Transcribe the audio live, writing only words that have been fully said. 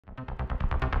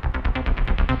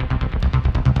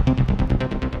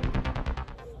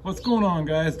What's going on,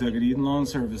 guys? Doug at Eden Lawn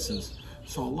Services.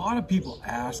 So a lot of people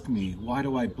ask me, why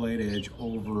do I blade edge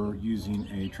over using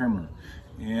a trimmer?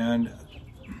 And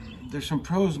there's some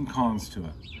pros and cons to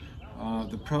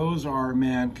it. The pros are,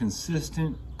 man,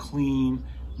 consistent, clean,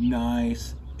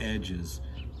 nice edges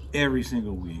every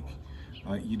single week.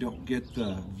 You don't get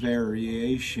the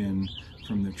variation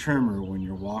from the trimmer when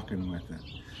you're walking with it.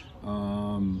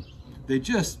 They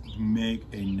just make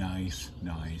a nice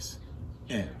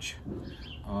edge.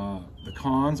 The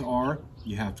cons are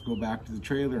you have to go back to the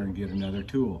trailer and get another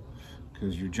tool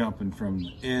because you're jumping from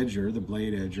the edger, the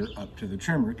blade edger, up to the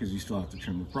trimmer because you still have to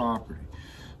trim the property.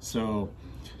 So,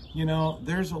 you know,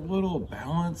 there's a little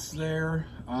balance there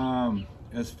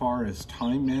as far as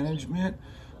time management,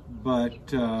 but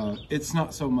it's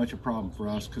not so much a problem for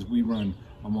us because we run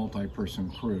a multi-person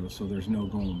crew, so there's no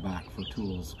going back for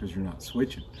tools because you're not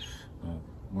switching.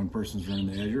 One person's running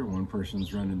the edger, one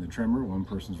person's running the trimmer, one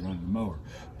person's running the mower.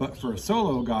 But for a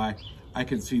solo guy, I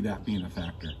could see that being a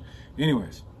factor.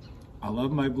 Anyways, I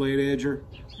love my blade edger,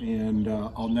 and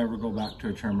I'll never go back to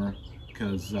a trimmer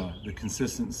because the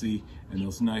consistency and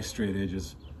those nice straight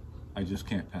edges, I just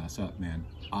can't pass up, man.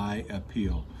 I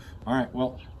appeal. All right,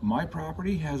 well, my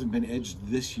property hasn't been edged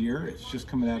this year. It's just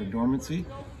coming out of dormancy.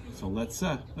 So let's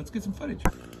get some footage.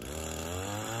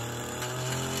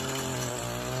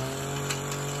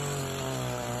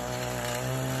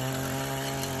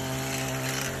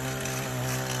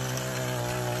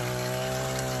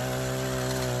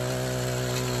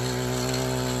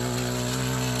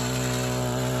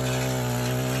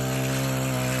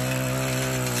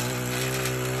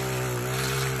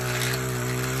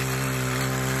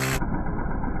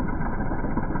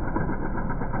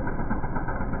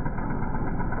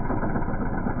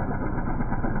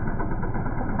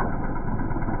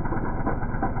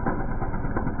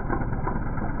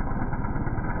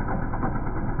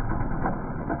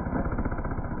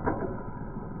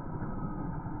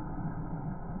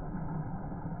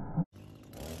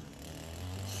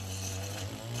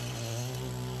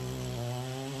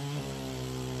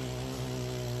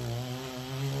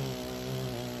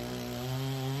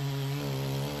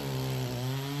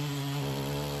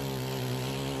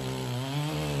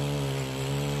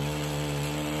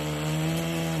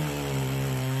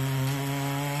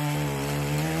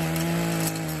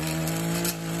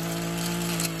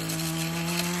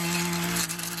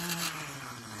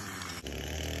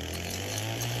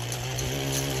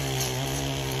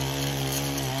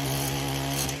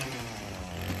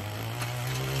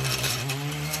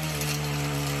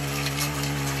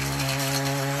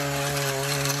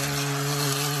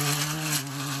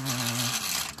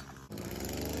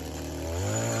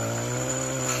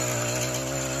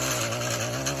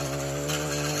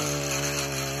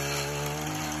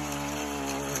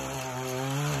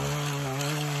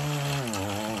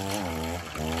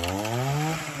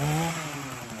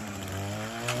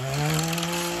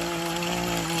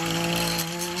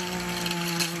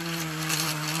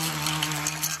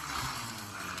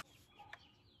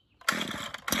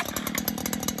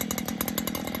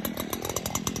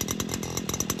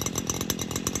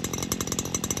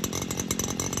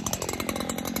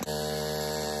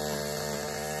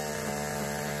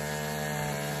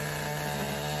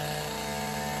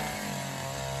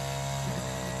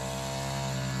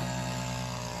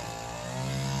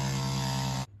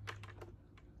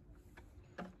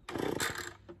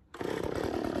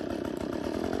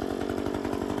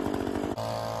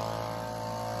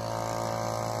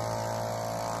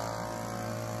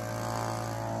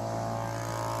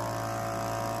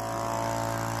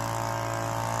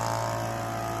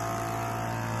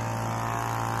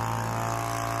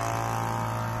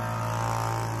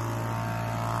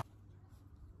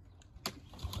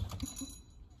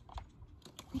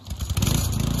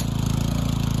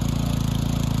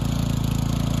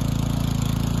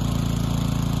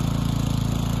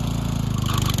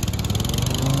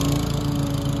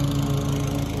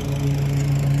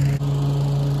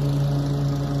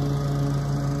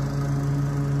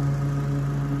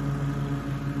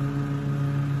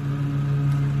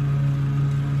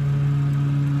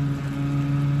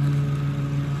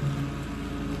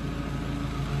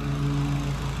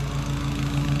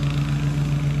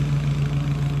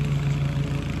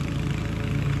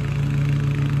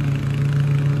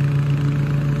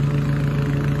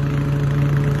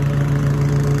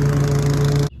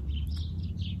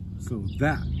 So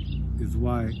that is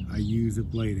why I use a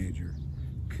blade edger.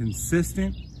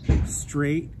 Consistent,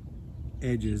 straight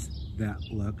edges that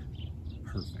look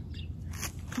perfect.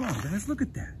 Come on, guys, look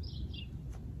at that.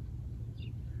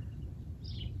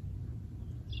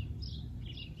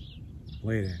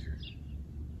 Blade edger.